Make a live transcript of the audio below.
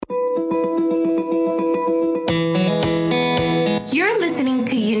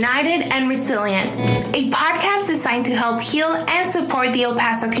Resilient, a podcast designed to help heal and support the El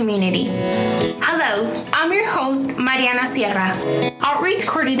Paso community. Hello, I'm your host, Mariana Sierra, Outreach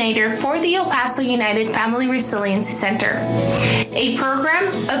Coordinator for the El Paso United Family Resiliency Center, a program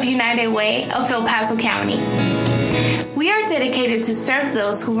of United Way of El Paso County. We are dedicated to serve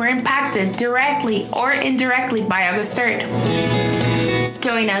those who were impacted directly or indirectly by August 3rd.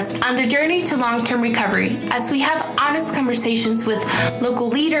 Join us on the journey to long-term recovery as we have honest conversations with local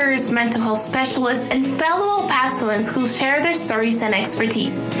leaders, mental health specialists, and fellow El Pasoans who share their stories and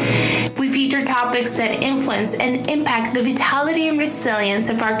expertise. We feature topics that influence and impact the vitality and resilience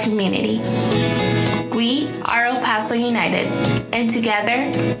of our community. We are El Paso United, and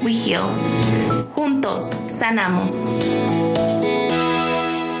together we heal. Juntos sanamos.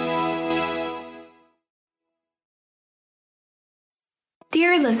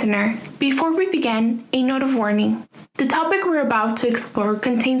 Dear listener, before we begin, a note of warning. The topic we're about to explore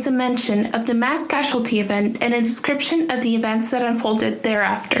contains a mention of the mass casualty event and a description of the events that unfolded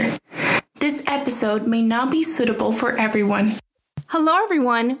thereafter. This episode may not be suitable for everyone. Hello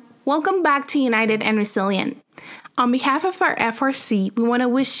everyone, welcome back to United and Resilient. On behalf of our FRC, we want to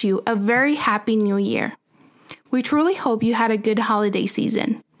wish you a very happy new year. We truly hope you had a good holiday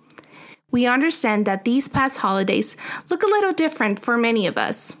season. We understand that these past holidays look a little different for many of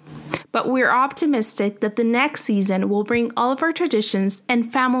us, but we're optimistic that the next season will bring all of our traditions and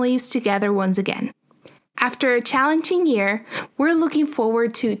families together once again. After a challenging year, we're looking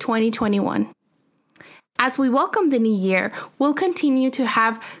forward to 2021. As we welcome the new year, we'll continue to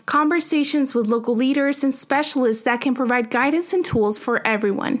have conversations with local leaders and specialists that can provide guidance and tools for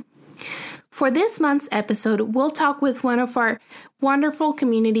everyone. For this month's episode, we'll talk with one of our wonderful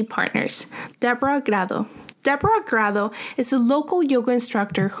community partners, Deborah Grado. Deborah Grado is a local yoga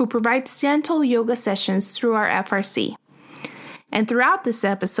instructor who provides gentle yoga sessions through our FRC. And throughout this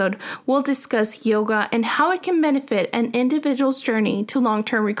episode, we'll discuss yoga and how it can benefit an individual's journey to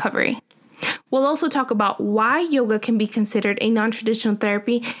long-term recovery. We'll also talk about why yoga can be considered a non-traditional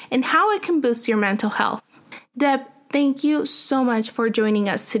therapy and how it can boost your mental health. Deb, thank you so much for joining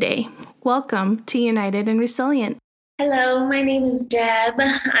us today. Welcome to United and Resilient. Hello, my name is Deb.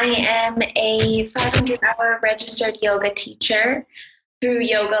 I am a 500-hour registered yoga teacher through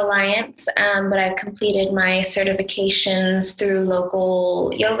Yoga Alliance, but I've completed my certifications through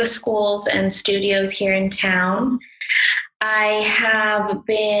local yoga schools and studios here in town. I have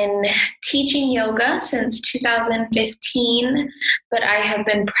been teaching yoga since 2015, but I have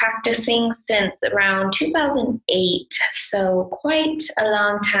been practicing since around 2008, so quite a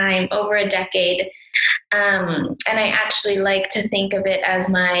long time, over a decade. And I actually like to think of it as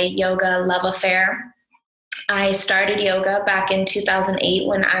my yoga love affair. I started yoga back in 2008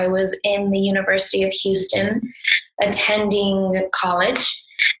 when I was in the University of Houston attending college.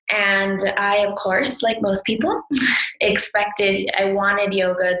 And I, of course, like most people, I wanted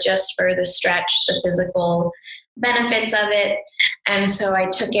yoga just for the stretch, the physical benefits of it. And so I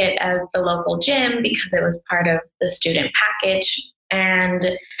took it at the local gym because it was part of the student package.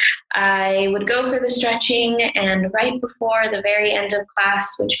 And I would go for the stretching, and right before the very end of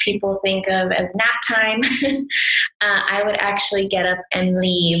class, which people think of as nap time, I would actually get up and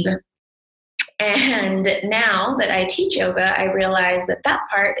leave. And now that I teach yoga, I realize that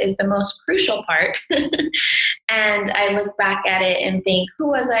part is the most crucial part. And I look back at it and think, who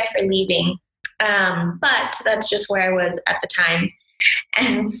was I for leaving? But that's just where I was at the time.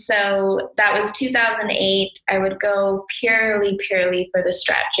 And so that was 2008. I would go purely for the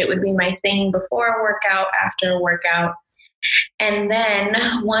stretch. It would be my thing before a workout, after a workout. And then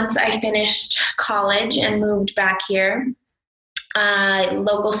once I finished college and moved back here,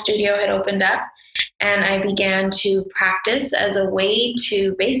 local studio had opened up, and I began to practice as a way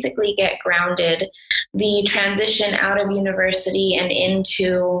to basically get grounded. The transition out of university and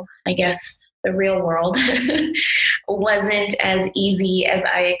into, I guess, the real world wasn't as easy as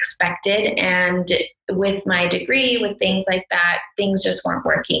I expected. And with my degree, with things like that, things just weren't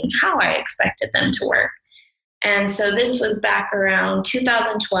working how I expected them to work. And so this was back around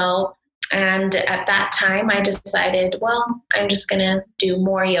 2012. And at that time, I decided, well, I'm just going to do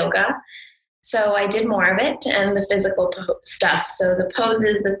more yoga. So I did more of it and the physical stuff. So the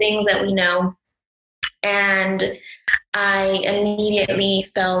poses, the things that we know. And I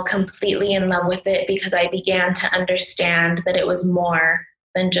immediately fell completely in love with it because I began to understand that it was more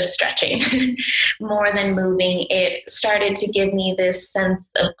than just stretching, more than moving. It started to give me this sense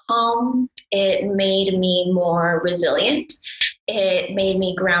of calm. It made me more resilient. It made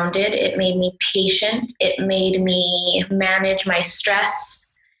me grounded. It made me patient. It made me manage my stress.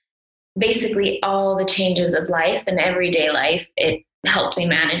 Basically, all the changes of life and everyday life, it helped me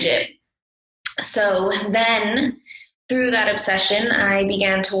manage it. So then through that obsession, I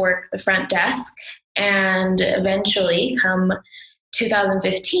began to work the front desk, and eventually come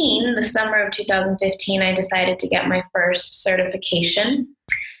 2015, the summer of 2015, I decided to get my first certification.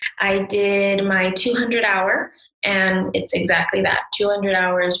 I did my 200 hour, and it's exactly that, 200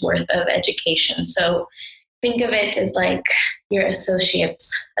 hours worth of education. So think of it as like your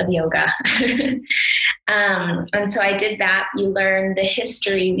associates of yoga. And so I did that. You learn the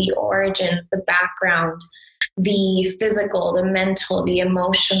history, the origins, the background, the physical, the mental, the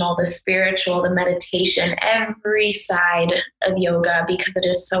emotional, the spiritual, the meditation, every side of yoga, because it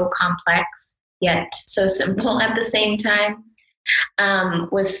is so complex yet so simple at the same time,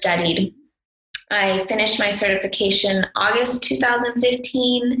 was studied. I finished my certification August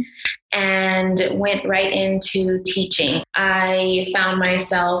 2015 and went right into teaching. I found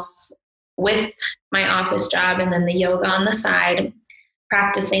myself with my office job and then the yoga on the side,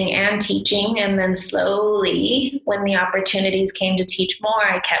 practicing and teaching. And then slowly, when the opportunities came to teach more,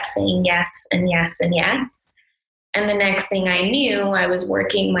 I kept saying yes and yes and yes. And the next thing I knew, I was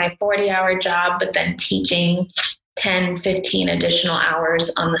working my 40-hour job, but then teaching 10, 15 additional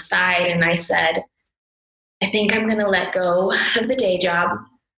hours on the side. And I said, I think I'm going to let go of the day job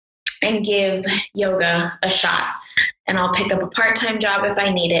and give yoga a shot. And I'll pick up a part-time job if I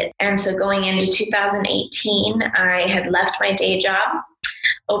need it. And so going into 2018, I had left my day job,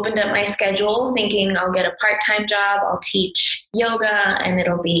 opened up my schedule thinking I'll get a part-time job, I'll teach yoga, and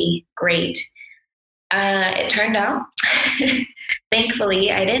it'll be great. It turned out,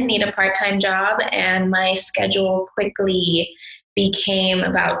 thankfully, I didn't need a part-time job, and my schedule quickly became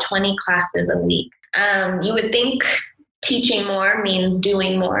about 20 classes a week. You would think teaching more means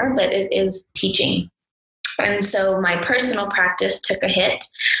doing more, but it is teaching. And so my personal practice took a hit,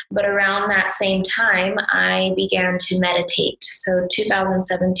 but around that same time, I began to meditate. So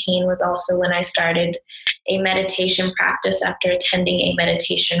 2017 was also when I started a meditation practice after attending a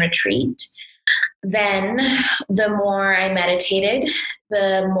meditation retreat. Then the more I meditated,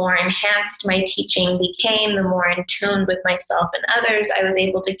 the more enhanced my teaching became, the more in tune with myself and others I was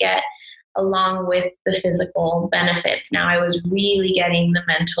able to get, along with the physical benefits. Now I was really getting the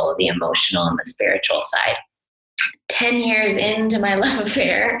mental, the emotional, and the spiritual side. 10 years into my love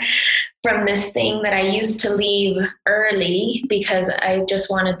affair from this thing that I used to leave early because I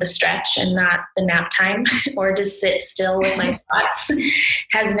just wanted the stretch and not the nap time or to sit still with my thoughts,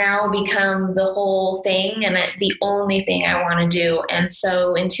 has now become the whole thing and the only thing I want to do. And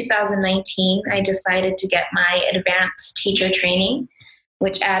so in 2019, I decided to get my advanced teacher training,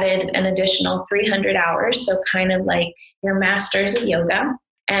 which added an additional 300 hours. So kind of like your masters of yoga.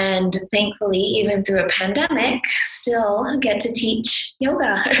 And thankfully, even through a pandemic, still get to teach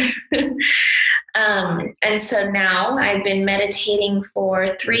yoga. And so now I've been meditating for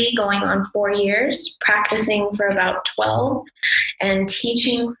 3, going on 4 years, practicing for about 12, and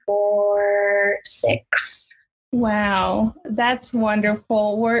teaching for 6. Wow, that's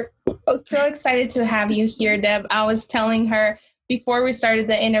wonderful. We're so excited to have you here, Deb. I was telling her before we started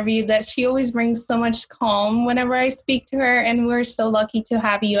the interview that she always brings so much calm whenever I speak to her, and we're so lucky to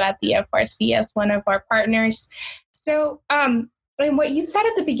have you at the FRC as one of our partners. So, and what you said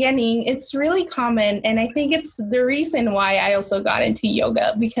at the beginning, it's really common, and I think it's the reason why I also got into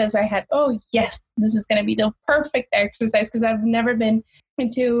yoga, because I had, oh yes, this is going to be the perfect exercise, because I've never been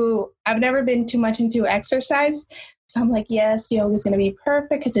too much into exercise. So I'm like, yes, yoga is going to be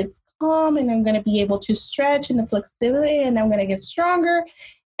perfect because it's calm and I'm going to be able to stretch and the flexibility and I'm going to get stronger.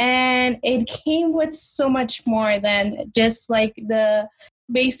 And it came with so much more than just like the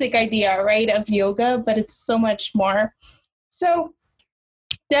basic idea, right, of yoga, but it's so much more. So,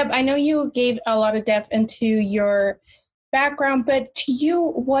 Deb, I know you gave a lot of depth into your background, but to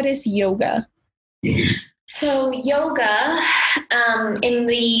you, what is yoga? So yoga, in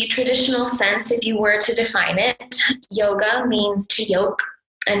the traditional sense, if you were to define it, yoga means to yoke,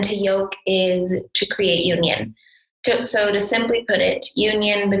 and to yoke is to create union. So to simply put it,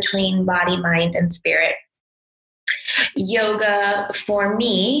 union between body, mind, and spirit. Yoga, for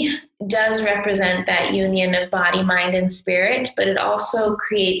me, does represent that union of body, mind, and spirit, but it also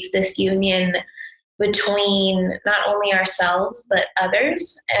creates this union between not only ourselves, but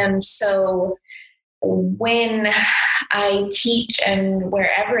others. And so when I teach, and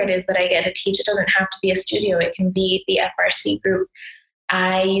wherever it is that I get to teach, it doesn't have to be a studio, it can be the FRC group.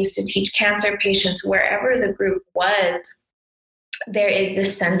 I used to teach cancer patients. Wherever the group was, there is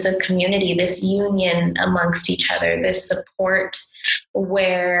this sense of community, this union amongst each other, this support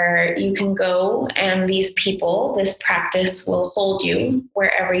where you can go and these people, this practice will hold you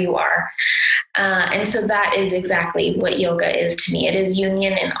wherever you are. And so that is exactly what yoga is to me. It is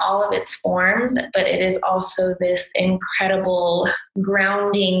union in all of its forms, but it is also this incredible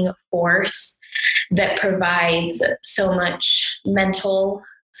grounding force that provides so much mental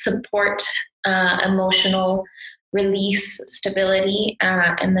support, emotional release, stability,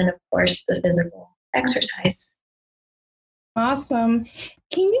 and then, of course, the physical exercise. Awesome.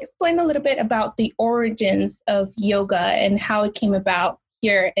 Can you explain a little bit about the origins of yoga and how it came about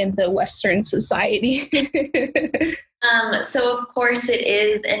here in the Western society? So, of course, it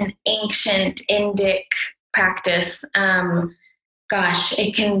is an ancient Indic practice.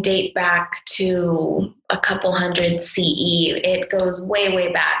 It can date back to a couple hundred CE. It goes way,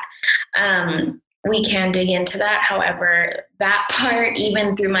 way back. We can dig into that. However, that part,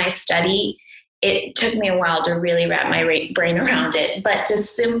 even through my study, it took me a while to really wrap my brain around it. But to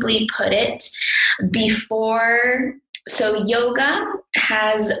simply put it, so yoga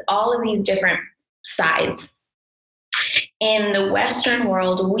has all of these different sides. In the Western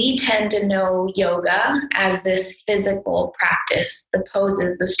world, we tend to know yoga as this physical practice, the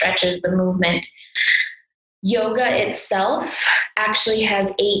poses, the stretches, the movement. Yoga itself actually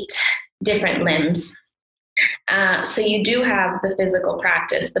has 8 different limbs. So you do have the physical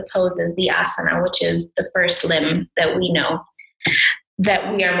practice, the poses, the asana, which is the first limb that we know,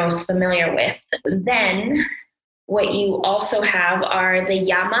 that we are most familiar with. Then what you also have are the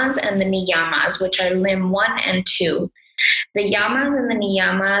yamas and the niyamas, which are limb 1 and 2. The yamas and the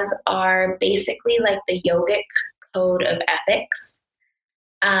niyamas are basically like the yogic code of ethics.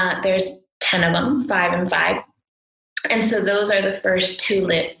 There's 10 of them, 5 and 5. And so those are the first 2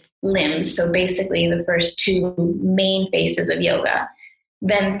 limbs. So basically the first 2 main phases of yoga.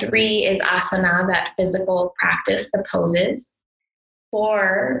 Then 3 is asana, that physical practice, the poses.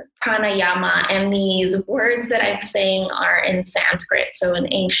 4, pranayama, and these words that I'm saying are in Sanskrit, so an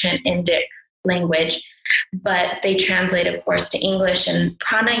ancient Indic language, but they translate, of course, to English. And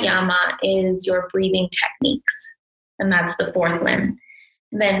pranayama is your breathing techniques, and that's the 4th limb.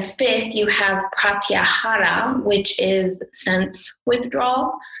 Then 5th, you have pratyahara, which is sense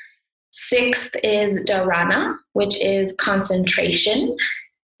withdrawal. 6th is dharana, which is concentration.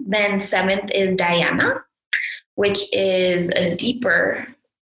 Then 7th is dhyana, which is a deeper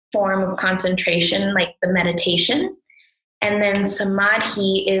form of concentration, like the meditation. And then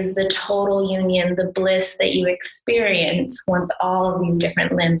samadhi is the total union, the bliss that you experience once all of these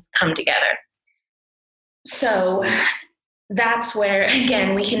different limbs come together. So that's where,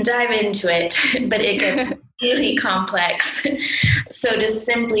 again, we can dive into it, but it gets really complex. So to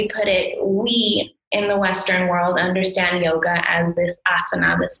simply put it, we in the Western world understand yoga as this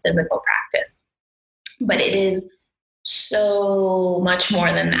asana, this physical practice. But it is so much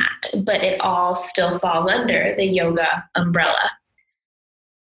more than that. But it all still falls under the yoga umbrella.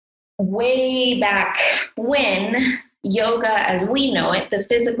 Way back when, yoga as we know it, the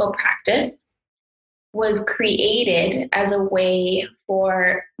physical practice, was created as a way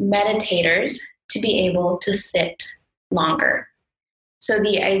for meditators to be able to sit longer. So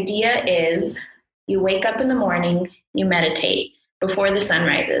the idea is you wake up in the morning, you meditate before the sun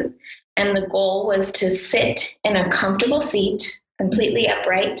rises. And the goal was to sit in a comfortable seat, completely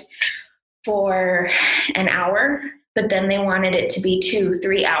upright, for an hour, but then they wanted it to be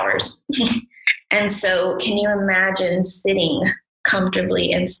 2-3 hours. And so can you imagine sitting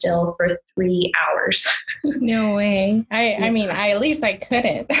comfortably and still for 3 hours? No way. I mean, at least I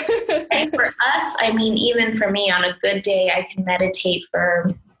couldn't. And for us, I mean, even for me, on a good day, I can meditate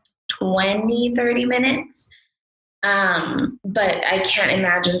for 20-30 minutes. But I can't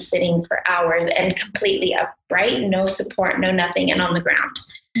imagine sitting for hours and completely upright, no support, no nothing, and on the ground.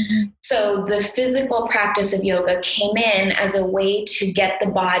 Mm-hmm. So the physical practice of yoga came in as a way to get the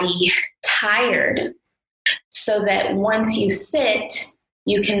body tired so that once you sit,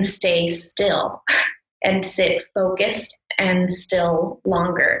 you can stay still and sit focused and still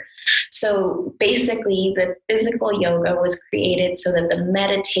longer. So basically, the physical yoga was created so that the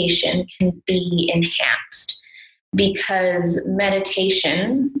meditation can be enhanced. Because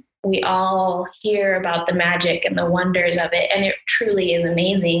meditation, we all hear about the magic and the wonders of it, and it truly is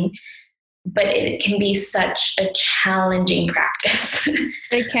amazing, but it can be such a challenging practice.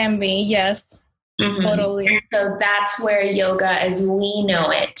 It can be, yes, totally. And so that's where yoga as we know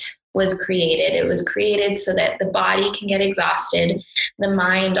it was created. It was created so that the body can get exhausted, the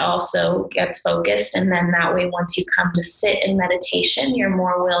mind also gets focused, and then that way, once you come to sit in meditation, you're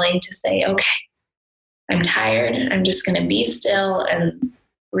more willing to say, okay, I'm tired. I'm just going to be still and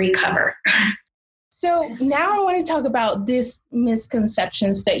recover. So now I want to talk about these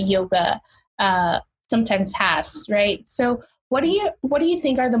misconceptions that yoga sometimes has, right? So What do you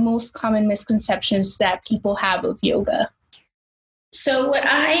think are the most common misconceptions that people have of yoga? So what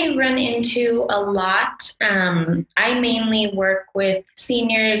I run into a lot, I mainly work with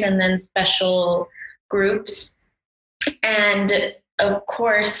seniors and then special groups. And of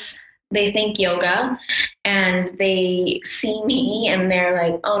course, they think yoga and they see me and they're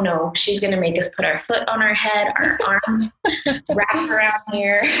like, oh no, she's going to make us put our foot on our head, our arms wrap around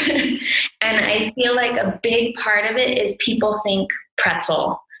here. And I feel like a big part of it is people think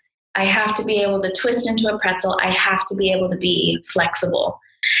pretzel. I have to be able to twist into a pretzel. I have to be able to be flexible.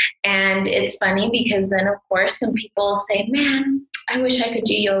 And it's funny because then, of course, some people say, man, I wish I could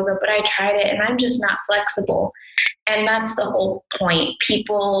do yoga, but I tried it and I'm just not flexible. And that's the whole point.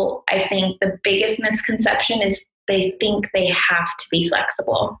 People, I think the biggest misconception is they think they have to be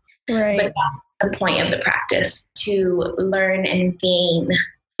flexible. Right. But that's the point of the practice, to learn and gain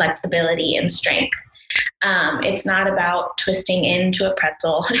flexibility and strength. It's not about twisting into a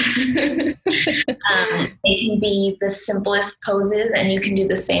pretzel. It can be the simplest poses and you can do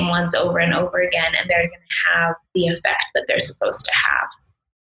the same ones over and over again and they're going to have the effect that they're supposed to have.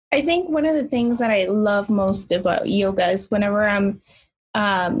 I think one of the things that I love most about yoga is whenever I'm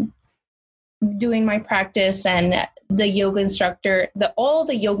doing my practice and the yoga instructor, all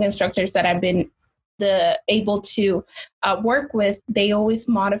the yoga instructors that I've been able to work with, they always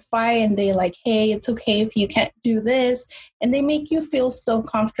modify and they like, hey, it's okay if you can't do this. And they make you feel so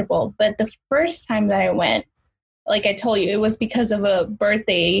comfortable. But the first time that I went, like I told you, it was because of a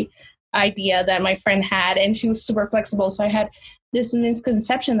birthday idea that my friend had and she was super flexible. So I had this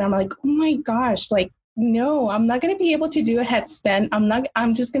misconception that I'm like, oh my gosh, like, no, I'm not going to be able to do a headstand.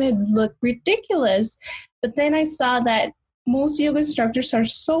 I'm just going to look ridiculous. But then I saw that most yoga instructors are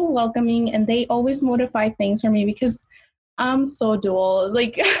so welcoming and they always modify things for me because I'm so dual.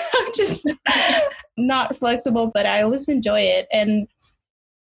 Like, I'm just not flexible, but I always enjoy it. And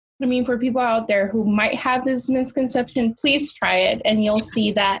I mean, for people out there who might have this misconception, please try it and you'll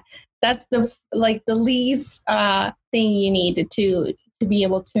see that that's the least thing you need to be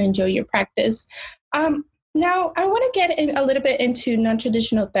able to enjoy your practice. Now, I want to get a little bit into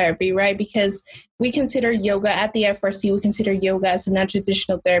non-traditional therapy, right? Because we consider yoga at the FRC, we consider yoga as a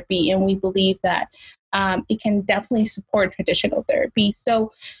non-traditional therapy, and we believe that it can definitely support traditional therapy.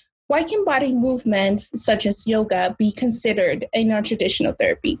 So why can body movement, such as yoga, be considered a non-traditional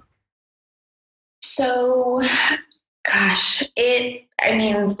therapy? So, gosh,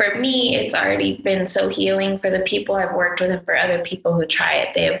 for me, it's already been so healing for the people I've worked with and for other people who try it.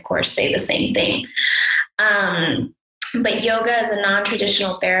 They, of course, say the same thing. But yoga is a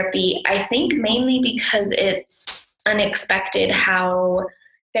non-traditional therapy, I think mainly because it's unexpected how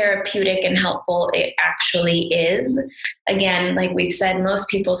therapeutic and helpful it actually is. Again, like we've said, most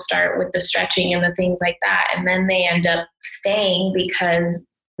people start with the stretching and the things like that, and then they end up staying because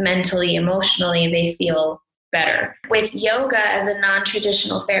mentally, emotionally, they feel better. With yoga as a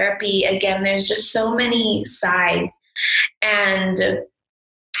non-traditional therapy, again, there's just so many sides. And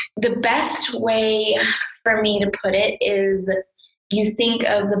the best way for me to put it is you think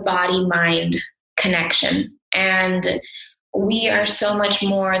of the body-mind connection. And we are so much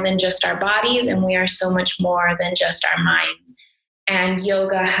more than just our bodies, and we are so much more than just our minds. And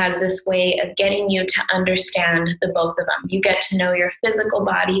yoga has this way of getting you to understand the both of them. You get to know your physical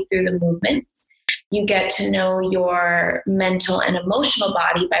body through the movements. You get to know your mental and emotional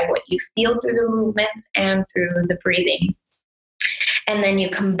body by what you feel through the movements and through the breathing. And then you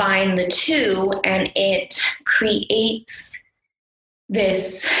combine the two and it creates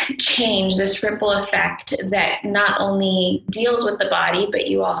this change, this ripple effect that not only deals with the body, but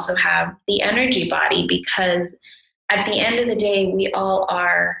you also have the energy body, because at the end of the day, we all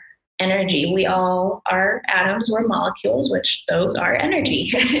are energy. We all are atoms, we're molecules, which those are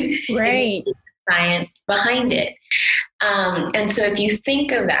energy. Right. Science behind it. And so if you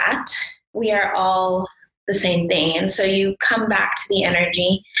think of that, we are all the same thing. And so you come back to the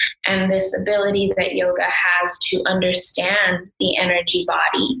energy and this ability that yoga has to understand the energy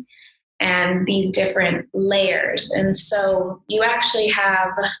body and these different layers. And so you actually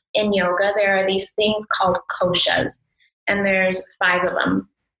have in yoga, there are these things called koshas, and there's 5 of them.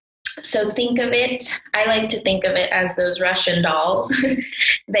 So think of it, I like to think of it as those Russian dolls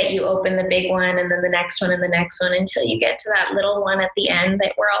that you open the big one and then the next one and the next one until you get to that little one at the end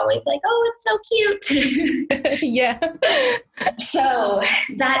that we're always like, oh, it's so cute. Yeah. So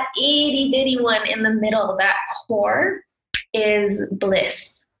that itty bitty one in the middle, that core is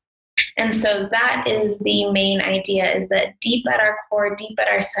bliss. And so that is the main idea, is that deep at our core, deep at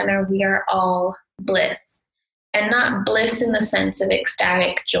our center, we are all bliss. and not bliss in the sense of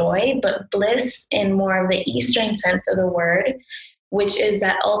ecstatic joy, but bliss in more of the Eastern sense of the word, which is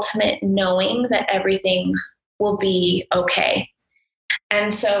that ultimate knowing that everything will be okay.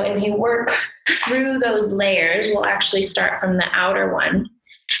 And so as you work through those layers, we'll actually start from the outer one.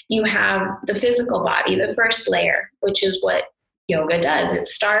 You have the physical body, the first layer, which is what yoga does. It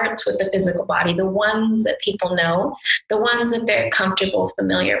starts with the physical body, the ones that people know, the ones that they're comfortable,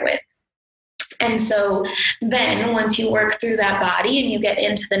 familiar with. And so then once you work through that body and you get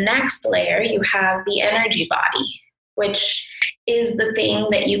into the next layer, you have the energy body, which is the thing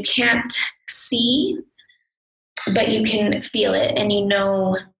that you can't see, but you can feel it and you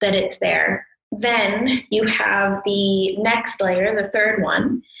know that it's there. Then you have the next layer, the third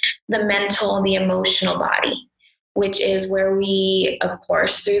one, the mental, the emotional body, which is where we, of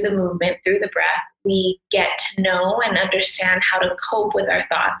course, through the movement, through the breath, we get to know and understand how to cope with our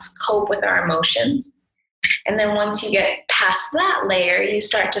thoughts, cope with our emotions. And then once you get past that layer, you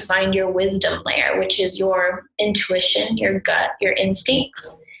start to find your wisdom layer, which is your intuition, your gut, your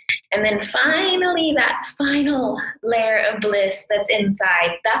instincts. And then finally, that final layer of bliss that's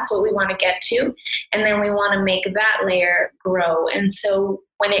inside, that's what we want to get to. And then we want to make that layer grow. And so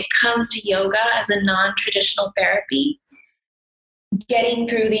when it comes to yoga as a non-traditional therapy, getting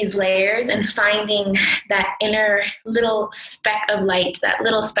through these layers and finding that inner little speck of light, that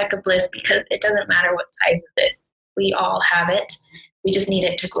little speck of bliss, because it doesn't matter what size of it. We all have it. We just need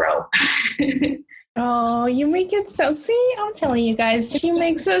it to grow. Oh, you make it so, see, I'm telling you guys, she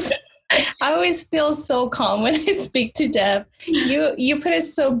makes us, I always feel so calm when I speak to Deb. You put it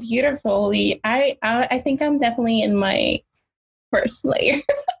so beautifully. I think I'm definitely in my first layer.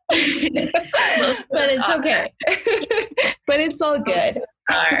 But it's okay. But it's all good.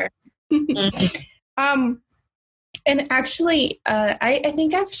 And actually, I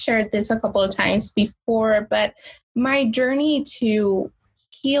think I've shared this a couple of times before, but my journey to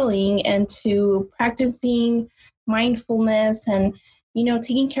healing and to practicing mindfulness and, you know,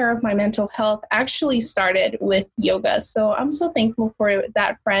 taking care of my mental health actually started with yoga. So I'm so thankful for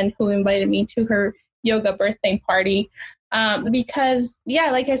that friend who invited me to her yoga birthday party. Because, yeah,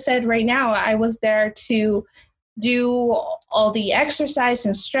 like I said, right now, I was there to do all the exercise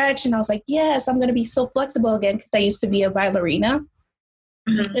and stretch. And I was like, yes, I'm going to be so flexible again, because I used to be a ballerina.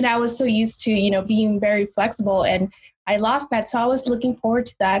 Mm-hmm. And I was so used to, you know, being very flexible, and I lost that. So I was looking forward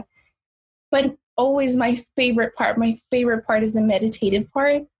to that. But always my favorite part is the meditative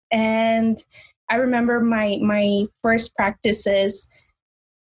part. And I remember my first practices,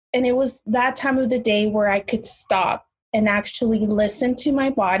 and it was that time of the day where I could stop and actually listen to my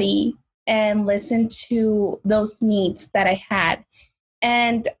body and listen to those needs that I had.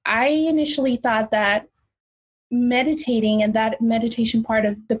 And I initially thought that meditating and that meditation part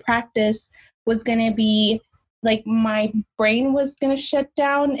of the practice was going to be like my brain was going to shut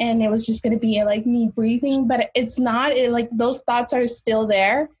down and it was just going to be like me breathing, but it's not. Like those thoughts are still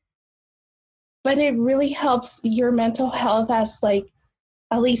there, but it really helps your mental health as like,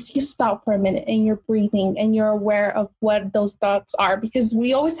 at least you stop for a minute and you're breathing and you're aware of what those thoughts are, because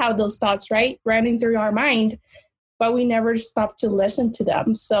we always have those thoughts, right, running through our mind, but we never stop to listen to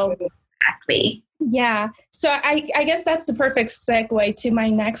them. So exactly. Yeah. So I guess that's the perfect segue to my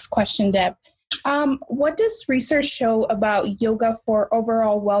next question, Deb. What does research show about yoga for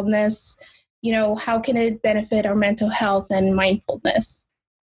overall wellness? You know, how can it benefit our mental health and mindfulness?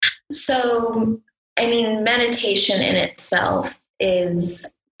 So, I mean, meditation in itself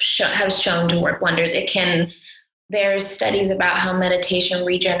has shown to work wonders. There's studies about how meditation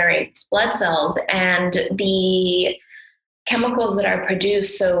regenerates blood cells, and the chemicals that are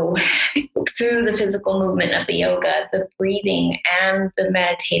produced, so through the physical movement of the yoga, the breathing and the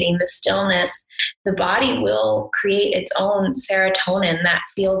meditating, the stillness, the body will create its own serotonin, that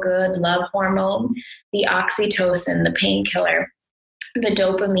feel-good love hormone, the oxytocin, the painkiller, the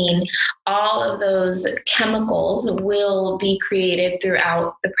dopamine. All of those chemicals will be created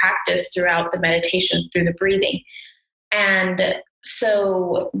throughout the practice, throughout the meditation, through the breathing. And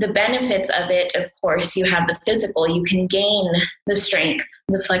so the benefits of it, of course, you have the physical, you can gain the strength,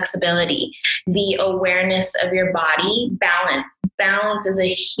 the flexibility, the awareness of your body, balance. Balance is a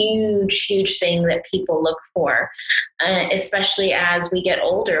huge, huge thing that people look for, especially as we get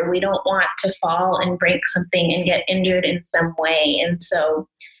older. We don't want to fall and break something and get injured in some way. And so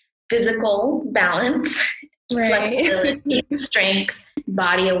physical balance, right, flexibility, strength,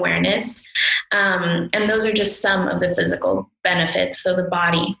 body awareness. And those are just some of the physical benefits, so the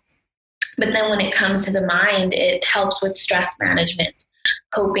body. But then when it comes to the mind, it helps with stress management,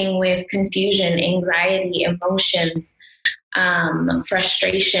 coping with confusion, anxiety, emotions.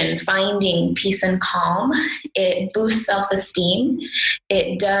 frustration, finding peace and calm. It boosts self-esteem.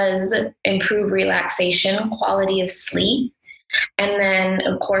 It does improve relaxation, quality of sleep. And then,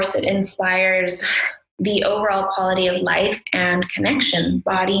 of course, it inspires the overall quality of life and connection,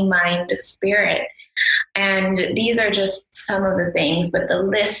 body, mind, spirit. And these are just some of the things, but the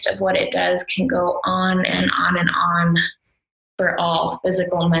list of what it does can go on and on and on for all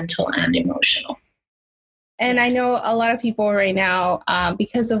physical, mental, and emotional. And I know a lot of people right now,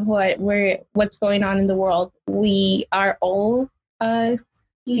 because of what's going on in the world, we are all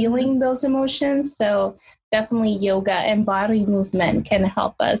feeling those emotions. So definitely yoga and body movement can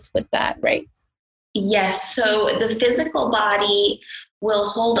help us with that, right? Yes. So the physical body will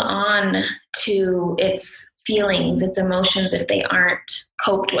hold on to its feelings, its emotions, if they aren't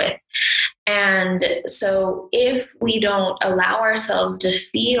coped with. And so if we don't allow ourselves to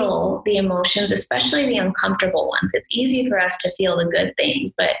feel the emotions, especially the uncomfortable ones, it's easy for us to feel the good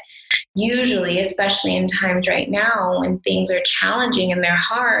things, but usually, especially in times right now when things are challenging and they're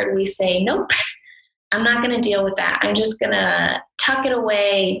hard, we say, nope, I'm not going to deal with that. I'm just going to tuck it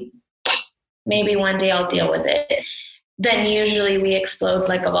away. Maybe one day I'll deal with it. Then usually we explode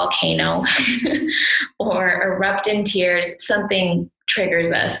like a volcano or erupt in tears. Something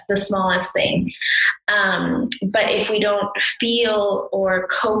triggers us, the smallest thing. But if we don't feel or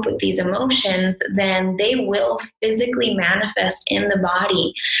cope with these emotions, then they will physically manifest in the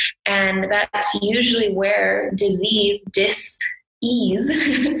body. And that's usually where disease, dis-ease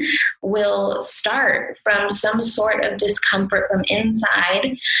will start, from some sort of discomfort from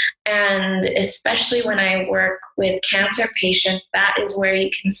inside. And especially when I work with cancer patients, that is where you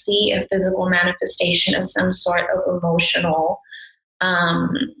can see a physical manifestation of some sort of emotional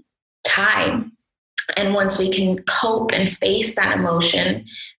tie. And once we can cope and face that emotion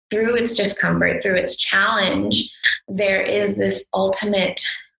through its discomfort, through its challenge, there is this ultimate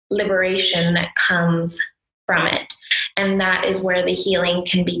liberation that comes from it. And that is where the healing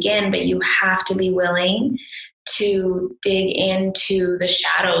can begin. But you have to be willing to dig into the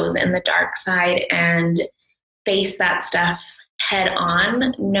shadows and the dark side and face that stuff head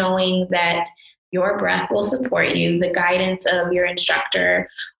on, knowing that your breath will support you, the guidance of your instructor,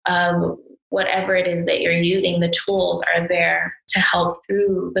 of whatever it is that you're using, the tools are there to help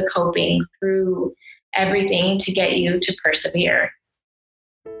through the coping, through everything to get you to persevere.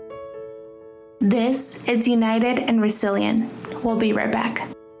 This is United and Resilient. We'll be right back.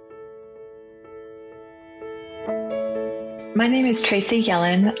 My name is Tracy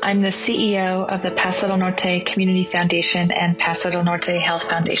Yellen. I'm the CEO of the Paso del Norte Community Foundation and Paso del Norte Health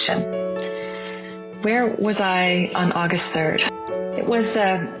Foundation. Where was I on August 3rd? It was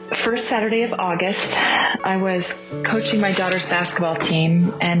the first Saturday of August. I was coaching my daughter's basketball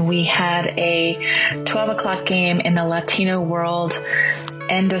team, and we had a 12 o'clock game in the Latino World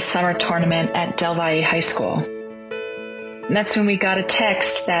End of Summer Tournament at Del Valle High School. And that's when we got a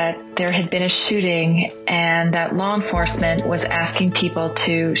text that there had been a shooting and that law enforcement was asking people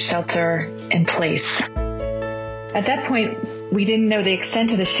to shelter in place. At that point, we didn't know the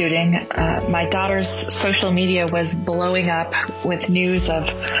extent of the shooting. My daughter's social media was blowing up with news of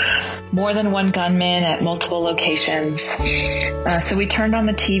more than one gunman at multiple locations. So we turned on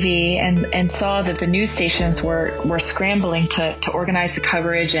the TV and saw that the news stations were scrambling to organize the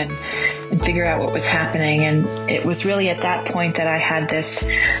coverage and figure out what was happening. And it was really at that point that I had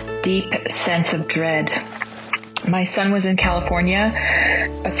this deep sense of dread. My son was in California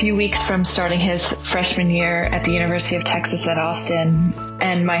a few weeks from starting his freshman year at the University of Texas at Austin,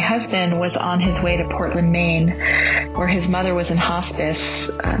 and my husband was on his way to Portland, Maine, where his mother was in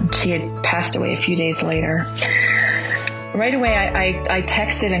hospice. She had passed away a few days later. Right away, I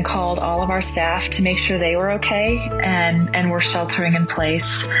texted and called all of our staff to make sure they were okay and were sheltering in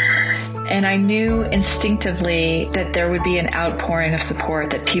place. And I knew instinctively that there would be an outpouring of support,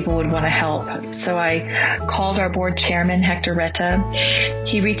 that people would want to help. So I called our board chairman, Hector Retta.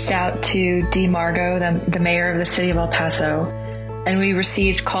 He reached out to Dee Margo, the mayor of the city of El Paso, and we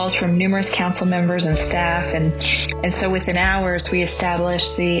received calls from numerous council members and staff. And so within hours, we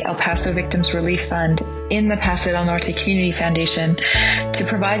established the El Paso Victims Relief Fund in the Paso del Norte Community Foundation to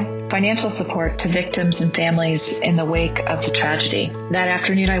provide financial support to victims and families in the wake of the tragedy. That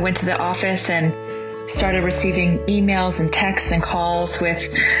afternoon, I went to the office and started receiving emails and texts and calls with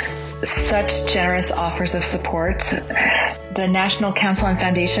such generous offers of support. The National Council on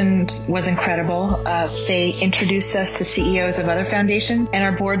Foundations was incredible. They introduced us to CEOs of other foundations, and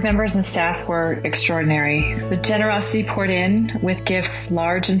our board members and staff were extraordinary. The generosity poured in with gifts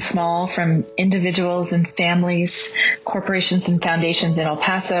large and small from individuals and families, corporations and foundations in El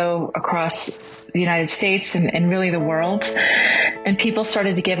Paso, across the United States and really the world. And people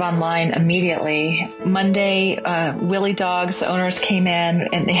started to give online immediately. Monday, Willie Dogs, the owners, came in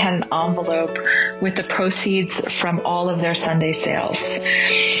and they had an envelope with the proceeds from all of their Sunday sales.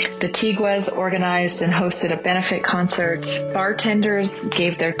 The Tiguas organized and hosted a benefit concert. Bartenders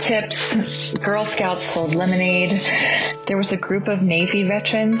gave their tips. Girl Scouts sold lemonade. There was a group of Navy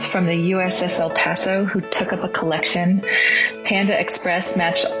veterans from the USS El Paso who took up a collection. Panda Express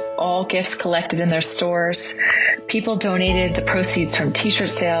matched all gifts collected in their stores. People donated the proceeds from t-shirt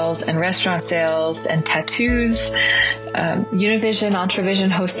sales and restaurant sales and tattoos. Univision,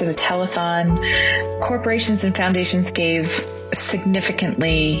 Entravision hosted a telethon. Corporations and foundations gave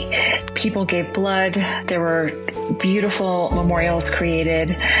significantly. People gave blood. There were beautiful memorials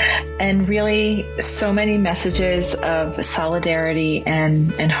created, and really so many messages of solidarity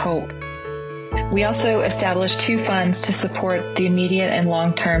and hope. We also established 2 funds to support the immediate and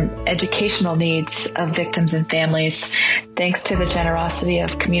long-term educational needs of victims and families, thanks to the generosity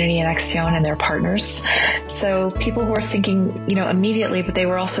of Community en Acción and their partners. So people were thinking, immediately, but they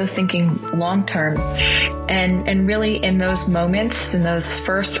were also thinking long-term. And really in those moments, in those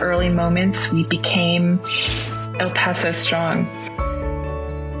first early moments, we became El Paso Strong.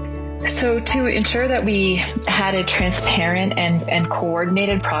 So to ensure that we had a transparent and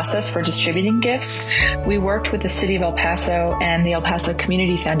coordinated process for distributing gifts, we worked with the City of El Paso and the El Paso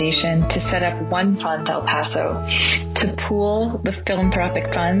Community Foundation to set up One Fund El Paso to pool the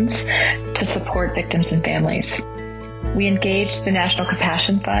philanthropic funds to support victims and families. We engaged the National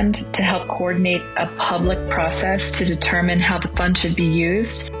Compassion Fund to help coordinate a public process to determine how the fund should be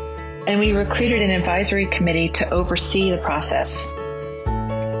used, and we recruited an advisory committee to oversee the process.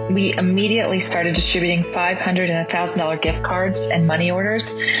 We immediately started distributing $500 and $1,000 gift cards and money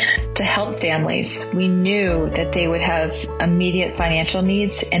orders to help families. We knew that they would have immediate financial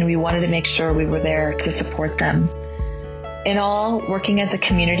needs, and we wanted to make sure we were there to support them. In all, working as a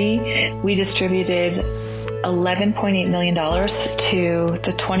community, we distributed $11.8 million to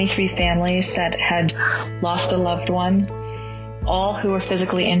the 23 families that had lost a loved one, all who were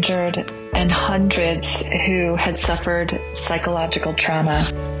physically injured, and hundreds who had suffered psychological trauma.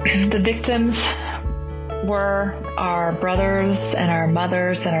 The victims were our brothers and our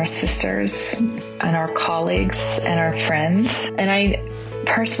mothers and our sisters and our colleagues and our friends. And I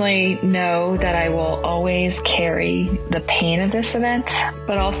personally know that I will always carry the pain of this event,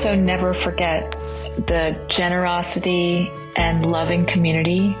 but also never forget the generosity and loving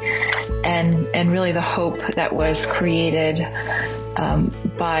community and really the hope that was created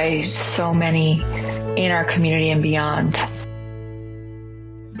by so many in our community and beyond.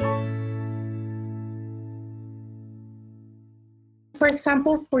 For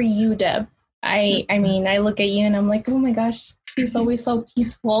example, for you, Deb, I mean, I look at you and I'm like, oh my gosh, she's always so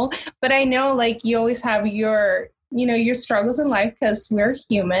peaceful. But I know you always have your struggles in life because we're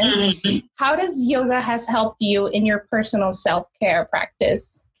human. Mm-hmm. How does yoga has helped you in your personal self-care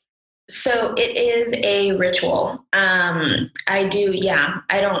practice? So it is a ritual. I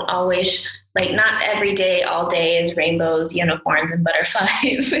don't always, not every day, all day is rainbows, unicorns, and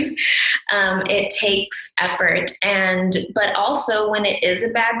butterflies. It takes effort. But also when it is a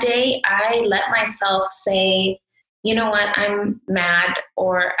bad day, I let myself say, you know what, I'm mad,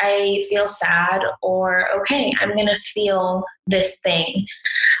 or I feel sad, or okay, I'm going to feel this thing.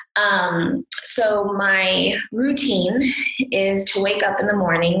 So my routine is to wake up in the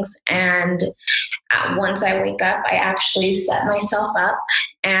mornings, and once I wake up, I actually set myself up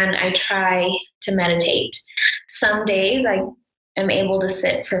and I try to meditate. Some days I am able to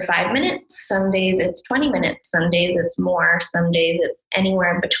sit for 5 minutes. Some days it's 20 minutes. Some days it's more. Some days it's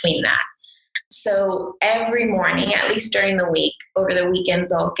anywhere between that. So every morning, at least during the week, over the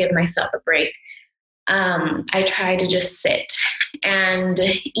weekends, I'll give myself a break. I try to just sit. And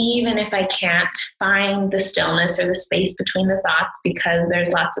even if I can't find the stillness or the space between the thoughts because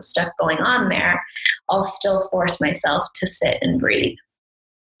there's lots of stuff going on there, I'll still force myself to sit and breathe.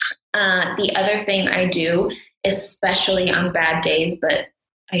 The other thing I do, especially on bad days, but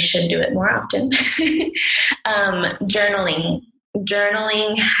I should do it more often, journaling.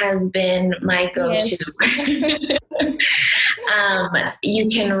 Journaling has been my go-to. Yes. You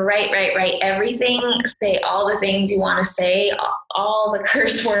can write everything, say all the things you want to say, all the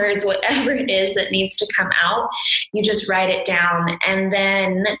curse words, whatever it is that needs to come out, you just write it down. And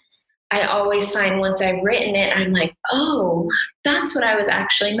then I always find once I've written it, I'm like, oh, that's what I was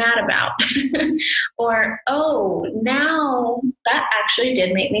actually mad about. Or, oh, now that actually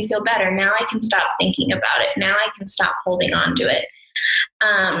did make me feel better. Now I can stop thinking about it. Now I can stop holding on to it.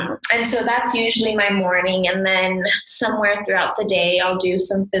 And so that's usually my morning. And then somewhere throughout the day, I'll do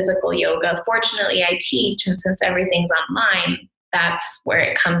some physical yoga. Fortunately, I teach, and since everything's online, that's where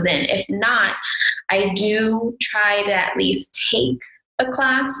it comes in. If not, I do try to at least take a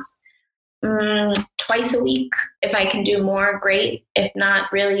class twice a week. If I can do more, great. If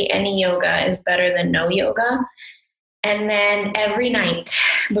not, really any yoga is better than no yoga. And then every night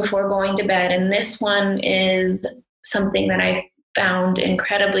before going to bed, and this one is something that I found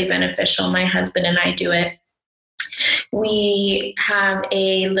incredibly beneficial. My husband and I do it. We have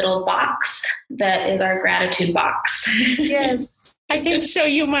a little box that is our gratitude box. Yes, I can show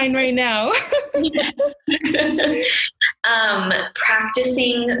you mine right now. Yes.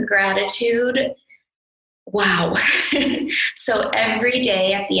 Practicing gratitude. Wow. So every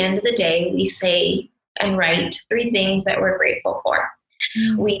day at the end of the day, we say and write 3 things that we're grateful for.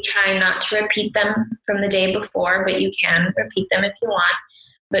 We try not to repeat them from the day before, but you can repeat them if you want.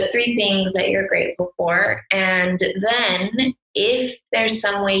 But 3 things that you're grateful for. And then if there's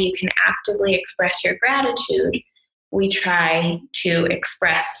some way you can actively express your gratitude, we try to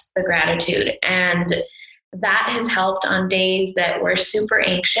express the gratitude. And that has helped on days that we're super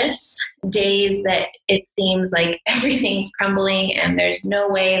anxious, days that it seems like everything's crumbling and there's no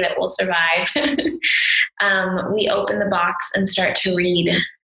way that we'll survive. We open the box and start to read.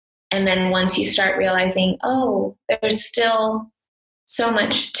 And then once you start realizing, oh, there's still so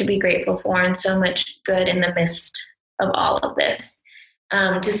much to be grateful for and so much good in the midst of all of this,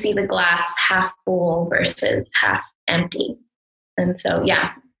 to see the glass half full versus half empty. And so,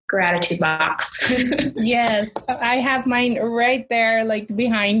 yeah, gratitude box. Yes, I have mine right there, like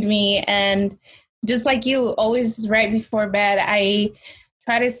behind me. And just like you, always right before bed, I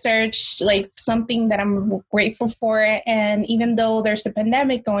try to search like something that I'm grateful for. And even though there's a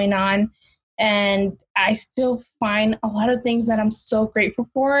pandemic going on, and I still find a lot of things that I'm so grateful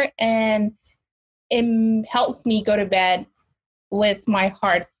for, and it helps me go to bed with my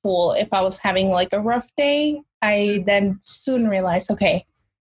heart full. If I was having like a rough day, I then soon realize, okay,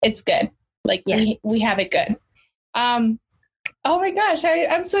 it's good. Like yes. we have it good. Oh my gosh,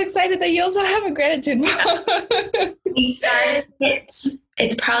 I'm so excited that you also have a gratitude box. We started it.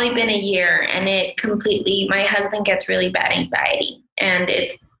 It's probably been a year, and it completely, my husband gets really bad anxiety, and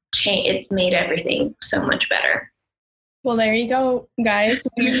it's made everything so much better. Well, there you go, guys.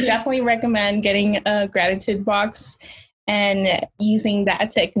 We definitely recommend getting a gratitude box and using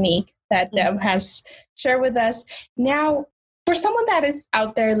that technique that Deb has shared with us. Now, for someone that is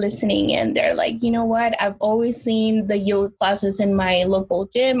out there listening and they're like, you know what, I've always seen the yoga classes in my local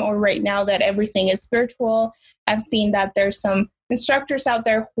gym, or right now that everything is virtual, I've seen that there's some instructors out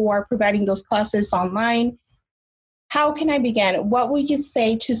there who are providing those classes online. How can I begin? What would you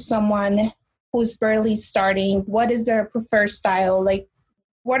say to someone who's barely starting? What is their preferred style? Like,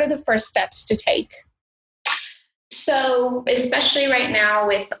 what are the first steps to take? So, especially right now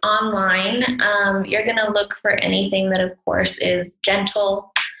with online, you're going to look for anything that, of course, is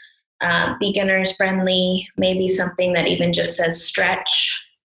gentle, beginners friendly, maybe something that even just says stretch.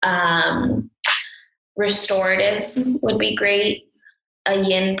 Restorative would be great, a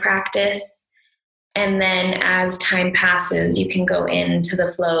yin practice. And then as time passes, you can go into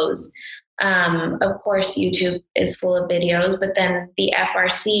the flows. Of course, YouTube is full of videos, but then the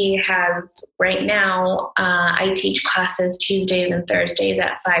FRC has right now, I teach classes Tuesdays and Thursdays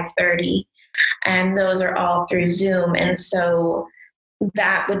at 5:30, and those are all through Zoom. And so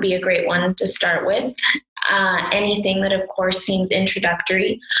that would be a great one to start with. Anything that, of course, seems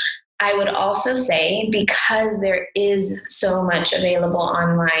introductory. I would also say, because there is so much available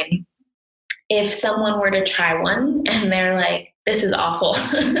online, if someone were to try one and they're like, this is awful,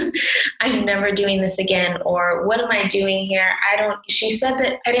 I'm never doing this again, or what am I doing here? She said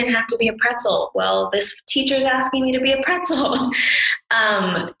that I didn't have to be a pretzel. Well, this teacher's asking me to be a pretzel,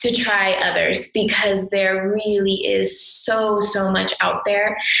 to try others, because there really is so much out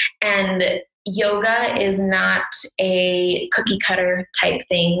there. And yoga is not a cookie cutter type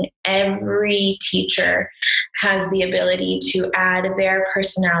thing. Every teacher has the ability to add their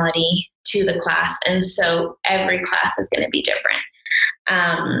personality to the class. And so every class is going to be different.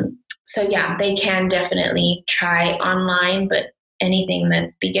 So yeah, they can definitely try online, but anything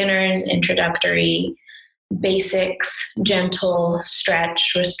that's beginners, introductory, basics, gentle,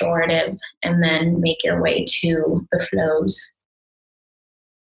 stretch, restorative, and then make your way to the flows.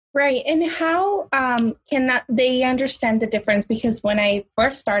 Right. And how can they understand the difference? Because when I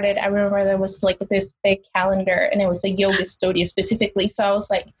first started, I remember there was like this big calendar and it was a yoga studio specifically. So I was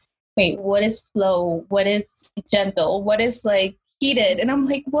like, wait, what is flow? What is gentle? What is like heated? And I'm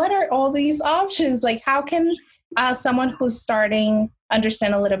like, what are all these options? Like, how can someone who's starting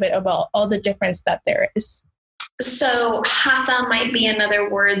understand a little bit about all the difference that there is? So hatha might be another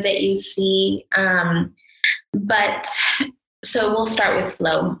word that you see, but so we'll start with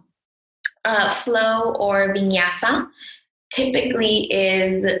flow. Flow or vinyasa typically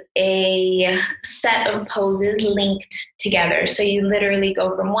is a set of poses linked together. So you literally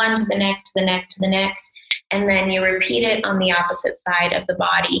go from one to the next, to the next, to the next, and then you repeat it on the opposite side of the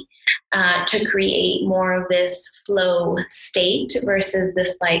body to create more of this flow state versus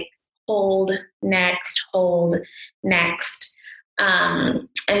this like hold, next.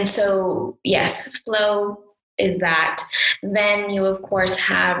 And so, yes, flow is that. Then you, of course,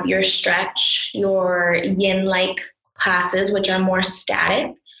 have your stretch, your yin-like classes, which are more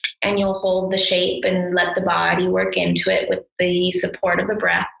static, and you'll hold the shape and let the body work into it with the support of the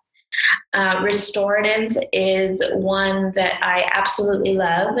breath. Restorative is one that I absolutely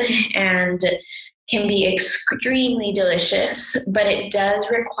love and can be extremely delicious, but it does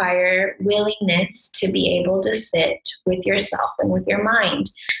require willingness to be able to sit with yourself and with your mind.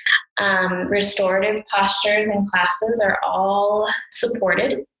 Restorative postures and classes are all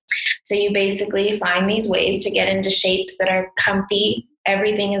supported. So you basically find these ways to get into shapes that are comfy.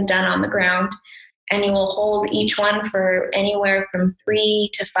 Everything is done on the ground, and you will hold each one for anywhere from 3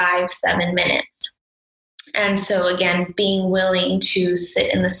 to 5, 7 minutes. And so again, being willing to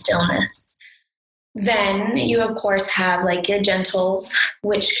sit in the stillness. Then you, of course, have like your gentles,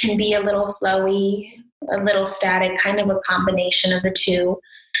 which can be a little flowy, a little static, kind of a combination of the two.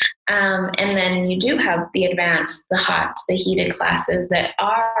 And then you do have the advanced, the hot, the heated classes that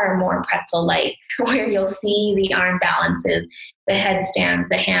are more pretzel-like, where you'll see the arm balances, the headstands,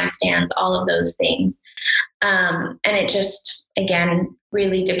 the handstands, all of those things. And it just, again,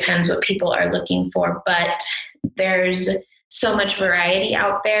 really depends what people are looking for. But there's so much variety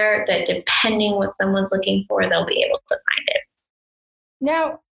out there that depending what someone's looking for, they'll be able to find it.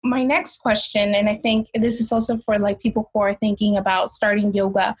 Now, my next question, and I think this is also for like people who are thinking about starting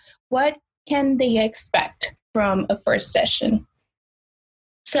yoga, what can they expect from a first session?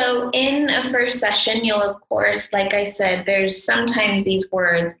 So in a first session, you'll, of course, like I said, there's sometimes these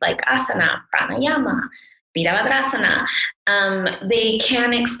words like asana, pranayama, Virabhadrasana. They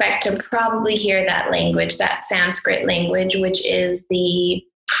can expect to probably hear that language, that Sanskrit language, which is the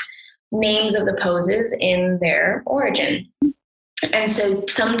names of the poses in their origin. And so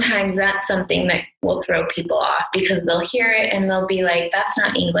sometimes that's something that will throw people off because they'll hear it and they'll be like, that's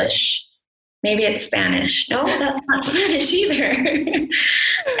not English. Maybe it's Spanish. No, that's not Spanish either.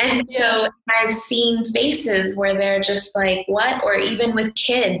 And so I've seen faces where they're just like, what? Or even with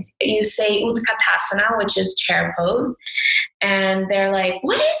kids, you say Utkatasana, which is chair pose. And they're like,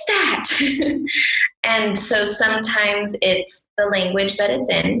 what is that? And so sometimes it's the language that it's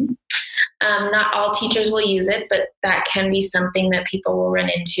in. Not all teachers will use it, but that can be something that people will run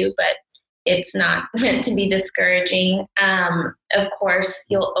into, but it's not meant to be discouraging. Of course,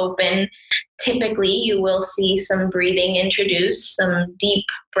 you'll open. Typically, you will see some breathing introduced, some deep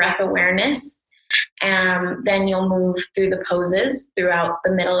breath awareness. Then you'll move through the poses throughout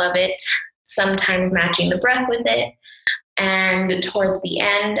the middle of it, sometimes matching the breath with it. And towards the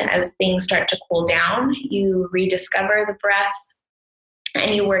end, as things start to cool down, you rediscover the breath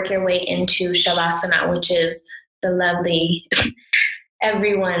and you work your way into Shavasana, which is the lovely,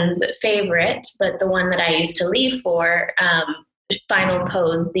 everyone's favorite, but the one that I used to leave for, final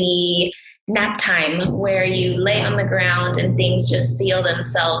pose, the nap time, where you lay on the ground and things just seal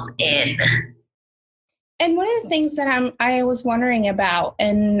themselves in. And one of the things that I was wondering about,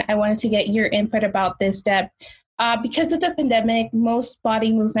 and I wanted to get your input about this, Deb, because of the pandemic, most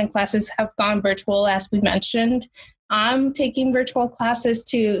body movement classes have gone virtual, as we mentioned. I'm taking virtual classes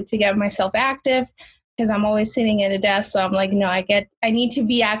to get myself active because I'm always sitting at a desk. So I'm like, no, I need to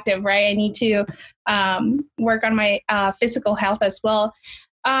be active, right? I need to work on my physical health as well.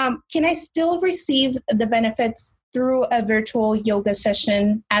 Can I still receive the benefits through a virtual yoga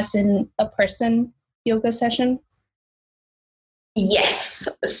session as in a person yoga session? Yes.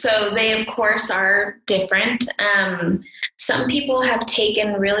 So they, of course, are different. Some people have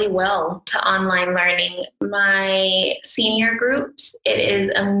taken really well to online learning. My senior groups, it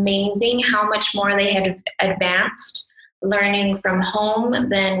is amazing how much more they had advanced learning from home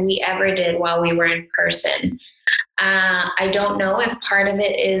than we ever did while we were in person. I don't know if part of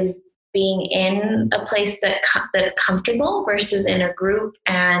it is being in a place that's comfortable versus in a group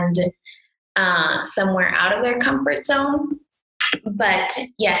and somewhere out of their comfort zone. But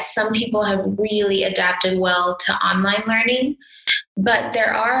yes, some people have really adapted well to online learning, but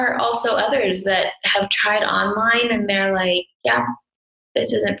there are also others that have tried online and they're like, yeah,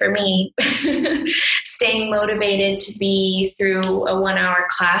 this isn't for me. Staying motivated to be through a 1-hour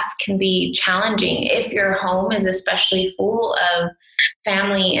class can be challenging if your home is especially full of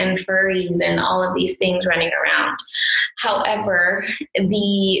family and furries and all of these things running around. However,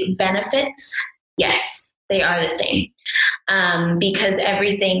 the benefits, yes, they are the same, because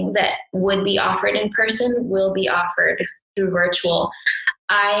everything that would be offered in person will be offered through virtual.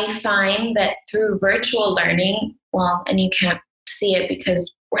 I find that through virtual learning, well, and you can't see it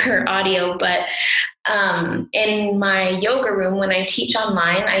because we're audio, but in my yoga room, when I teach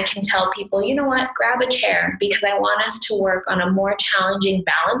online, I can tell people, you know what, grab a chair because I want us to work on a more challenging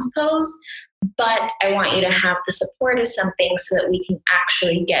balance pose, but I want you to have the support of something so that we can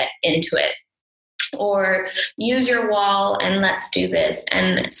actually get into it. Or use your wall and let's do this.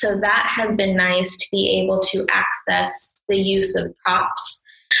 And so that has been nice to be able to access the use of props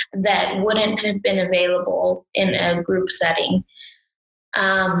that wouldn't have been available in a group setting.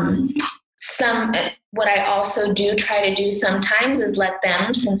 What I also do try to do sometimes is let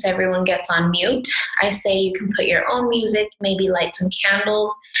them, since everyone gets on mute, I say you can put your own music, maybe light some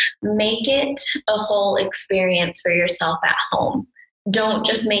candles, make it a whole experience for yourself at home. Don't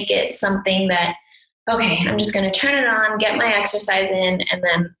just make it something that, okay, I'm just going to turn it on, get my exercise in, and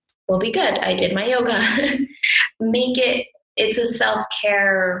then we'll be good. I did my yoga. It's a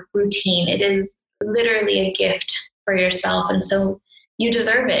self-care routine. It is literally a gift for yourself. And so you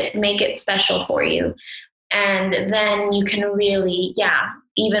deserve it. Make it special for you. And then you can really,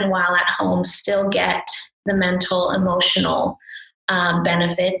 even while at home, still get the mental, emotional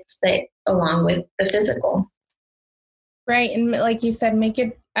benefits that along with the physical. Right. And like you said, make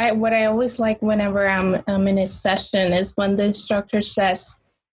it, what I always like whenever I'm in a session is when the instructor says,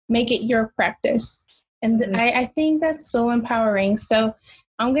 make it your practice. And I think that's so empowering. So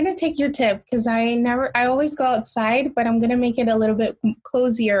I'm going to take your tip because I always go outside, but I'm going to make it a little bit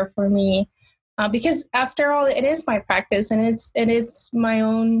cozier for me because after all, it is my practice and it's my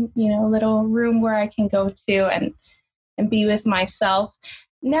own, little room where I can go to and be with myself.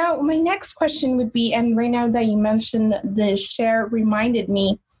 Now, my next question would be, and right now that you mentioned the share reminded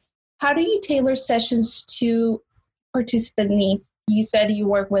me, how do you tailor sessions to participant needs? You said you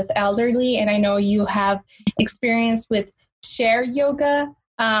work with elderly, and I know you have experience with share yoga.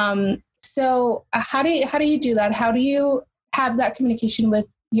 So how do you do that? How do you have that communication with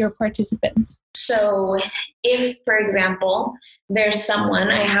your participants? So if, for example, there's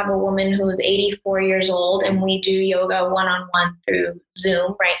I have a woman who's 84 years old and we do yoga one-on-one through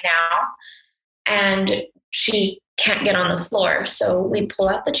Zoom right now, and she can't get on the floor. So we pull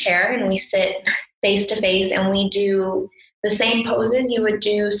out the chair and we sit face to face and we do the same poses you would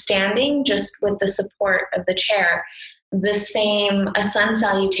do standing, just with the support of the chair. A sun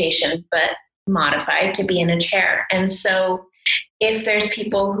salutation, but modified to be in a chair. And so if there's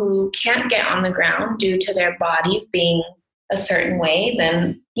people who can't get on the ground due to their bodies being a certain way,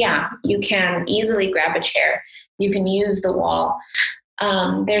 then you can easily grab a chair. You can use the wall.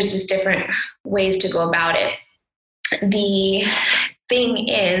 There's just different ways to go about it. The thing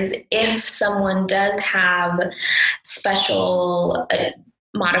is, if someone does have special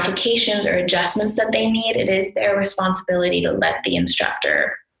modifications or adjustments that they need, it is their responsibility to let the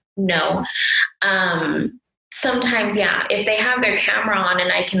instructor know. Sometimes, if they have their camera on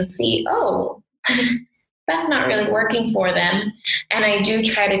and I can see, that's not really working for them. And I do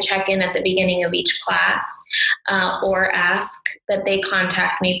try to check in at the beginning of each class or ask that they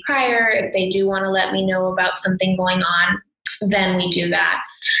contact me prior. If they do want to let me know about something going on, then we do that.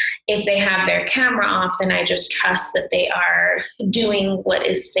 If they have their camera off, then I just trust that they are doing what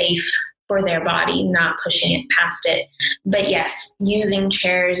is safe for their body, not pushing it past it. But yes, using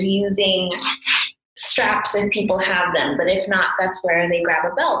chairs, using straps if people have them, but if not, that's where they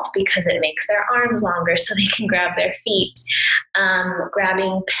grab a belt because it makes their arms longer so they can grab their feet.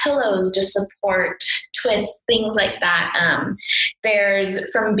 Grabbing pillows to support twists, things like that.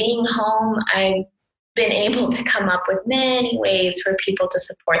 From being home, I've been able to come up with many ways for people to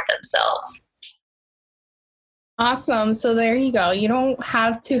support themselves. Awesome. So there you go. You don't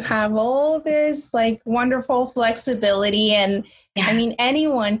have to have all this wonderful flexibility. And yes. I mean,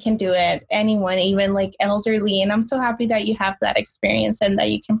 anyone can do it. Anyone, even elderly. And I'm so happy that you have that experience and that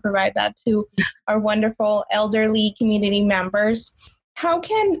you can provide that to our wonderful elderly community members. How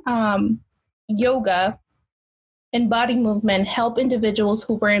can yoga and body movement help individuals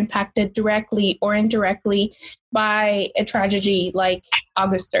who were impacted directly or indirectly by a tragedy like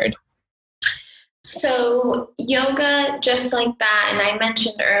August 3rd? So yoga, just like that, and I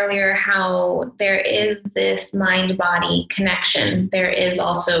mentioned earlier how there is this mind-body connection. There is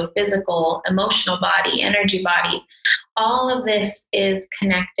also physical, emotional body, energy bodies. All of this is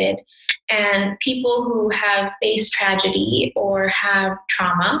connected. And people who have faced tragedy or have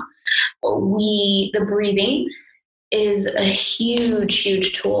trauma, the breathing is a huge,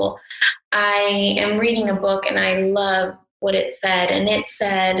 huge tool. I am reading a book and I love what it said. And it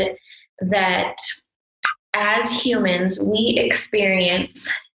said that as humans, we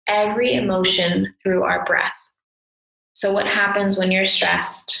experience every emotion through our breath. So what happens when you're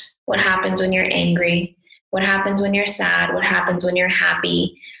stressed? What happens when you're angry? What happens when you're sad? What happens when you're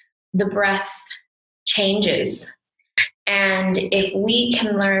happy? The breath changes. And if we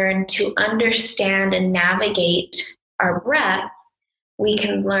can learn to understand and navigate our breath, we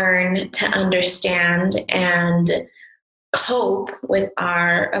can learn to understand and cope with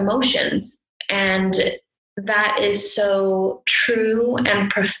our emotions. And that is so true and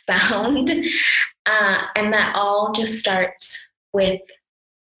profound. And that all just starts with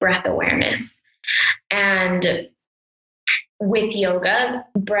breath awareness. And with yoga,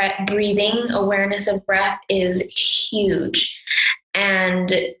 breathing, awareness of breath is huge.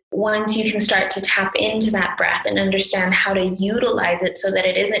 And once you can start to tap into that breath and understand how to utilize it so that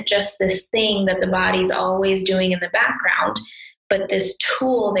it isn't just this thing that the body's always doing in the background, but this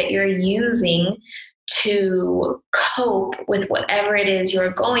tool that you're using to cope with whatever it is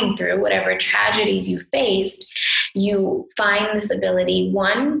you're going through, whatever tragedies you faced, you find this ability.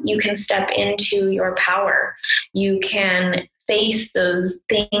 One, you can step into your power. You can face those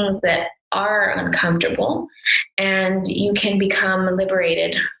things that are uncomfortable, and you can become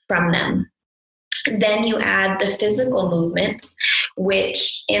liberated from them. Then you add the physical movements,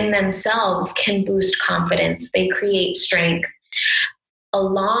 which in themselves can boost confidence. They create strength.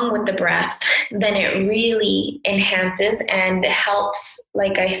 Along with the breath, then it really enhances and helps,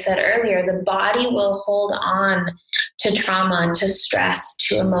 like I said earlier, the body will hold on to trauma, to stress,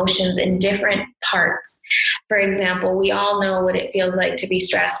 to emotions in different parts. For example, we all know what it feels like to be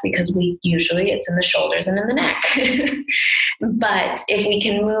stressed because it's in the shoulders and in the neck. But if we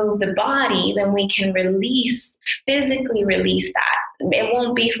can move the body, then we can physically release that. It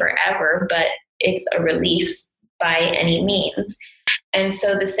won't be forever, but it's a release by any means. And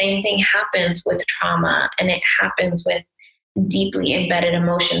so the same thing happens with trauma, and it happens with deeply embedded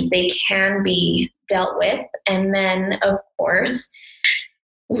emotions. They can be dealt with. And then, of course,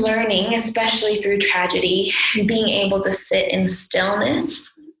 learning, especially through tragedy, being able to sit in stillness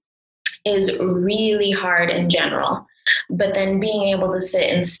is really hard in general. But then being able to sit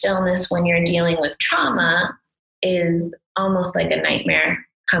in stillness when you're dealing with trauma is almost like a nightmare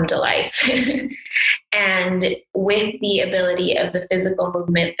come to life. And with the ability of the physical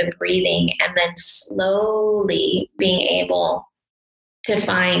movement, the breathing, and then slowly being able to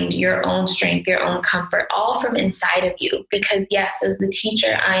find your own strength, your own comfort, all from inside of you. Because yes, as the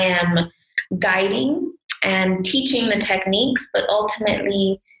teacher, I am guiding and teaching the techniques, but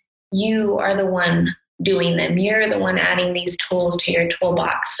ultimately you are the one doing them. You're the one adding these tools to your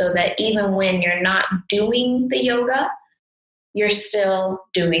toolbox so that even when you're not doing the yoga, you're still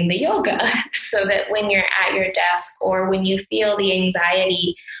doing the yoga, so that when you're at your desk or when you feel the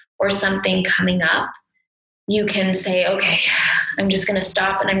anxiety or something coming up, you can say, okay, I'm just going to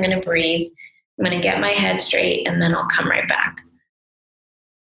stop and I'm going to breathe. I'm going to get my head straight, and then I'll come right back.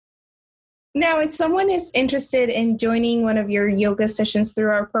 Now, if someone is interested in joining one of your yoga sessions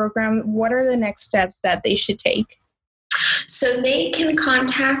through our program, what are the next steps that they should take? So they can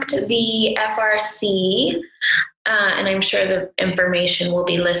contact the FRC, and I'm sure the information will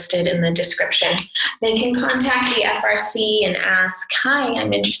be listed in the description. They can contact the FRC and ask, hi,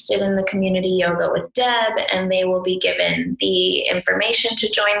 I'm interested in the community yoga with Deb, and they will be given the information to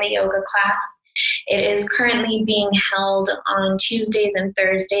join the yoga class. It is currently being held on Tuesdays and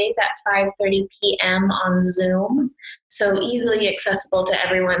Thursdays at 5:30 p.m. on Zoom, so easily accessible to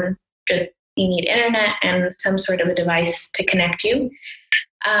everyone. Just you need internet and some sort of a device to connect you.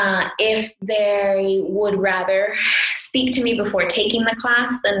 If they would rather speak to me before taking the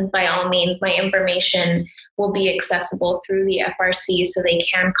class, then by all means, my information will be accessible through the FRC, so they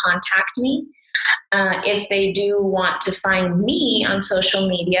can contact me. If they do want to find me on social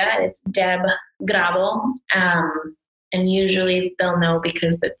media, it's Deb Grabo, and usually they'll know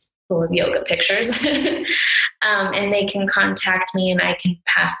because it's full of yoga pictures. And they can contact me and I can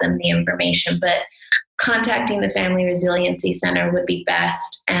pass them the information. But contacting the Family Resiliency Center would be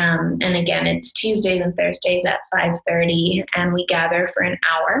best. And again, it's Tuesdays and Thursdays at 5:30, and we gather for an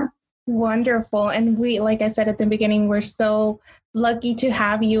hour. Wonderful. And we, like I said at the beginning, we're so lucky to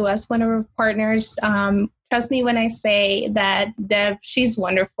have you as one of our partners. Trust me when I say that Deb, she's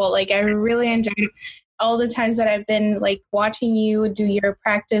wonderful. Like, I really enjoyed all the times that I've been like watching you do your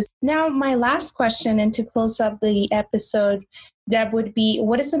practice. Now, my last question, and to close up the episode, Deb, would be,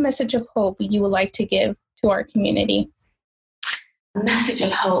 what is the message of hope you would like to give to our community? Message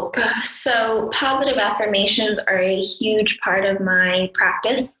of hope. So positive affirmations are a huge part of my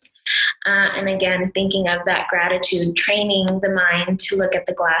practice. And again, thinking of that gratitude, training the mind to look at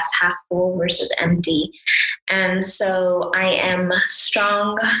the glass half full versus empty. And so I am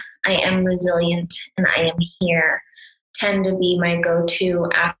strong, I am resilient, and I am here tend to be my go-to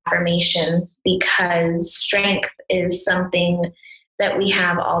affirmations, because strength is something that we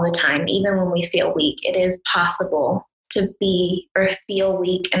have all the time. Even when we feel weak, it is possible to be or feel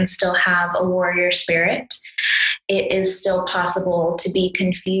weak and still have a warrior spirit. It is still possible to be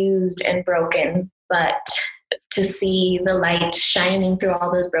confused and broken, but to see the light shining through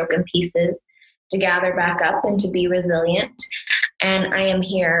all those broken pieces, to gather back up and to be resilient. And I am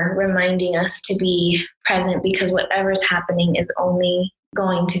here reminding us to be present, because whatever's happening is only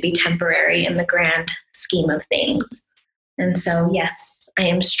going to be temporary in the grand scheme of things. And so, yes, I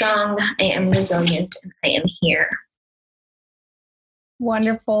am strong, I am resilient, and I am here.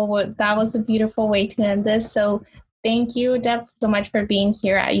 Wonderful. Well, that was a beautiful way to end this. So thank you, Deb, so much for being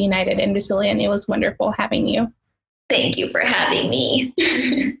here at United and Resilient. It was wonderful having you. Thank you for having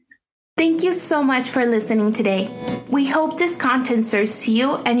me. Thank you so much for listening today. We hope this content serves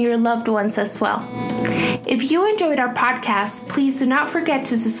you and your loved ones as well. If you enjoyed our podcast, please do not forget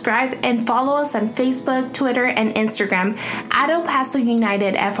to subscribe and follow us on Facebook, Twitter, and Instagram at El Paso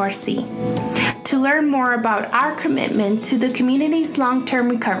United FRC to learn more about our commitment to the community's long-term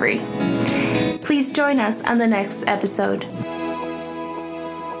recovery. Please join us on the next episode.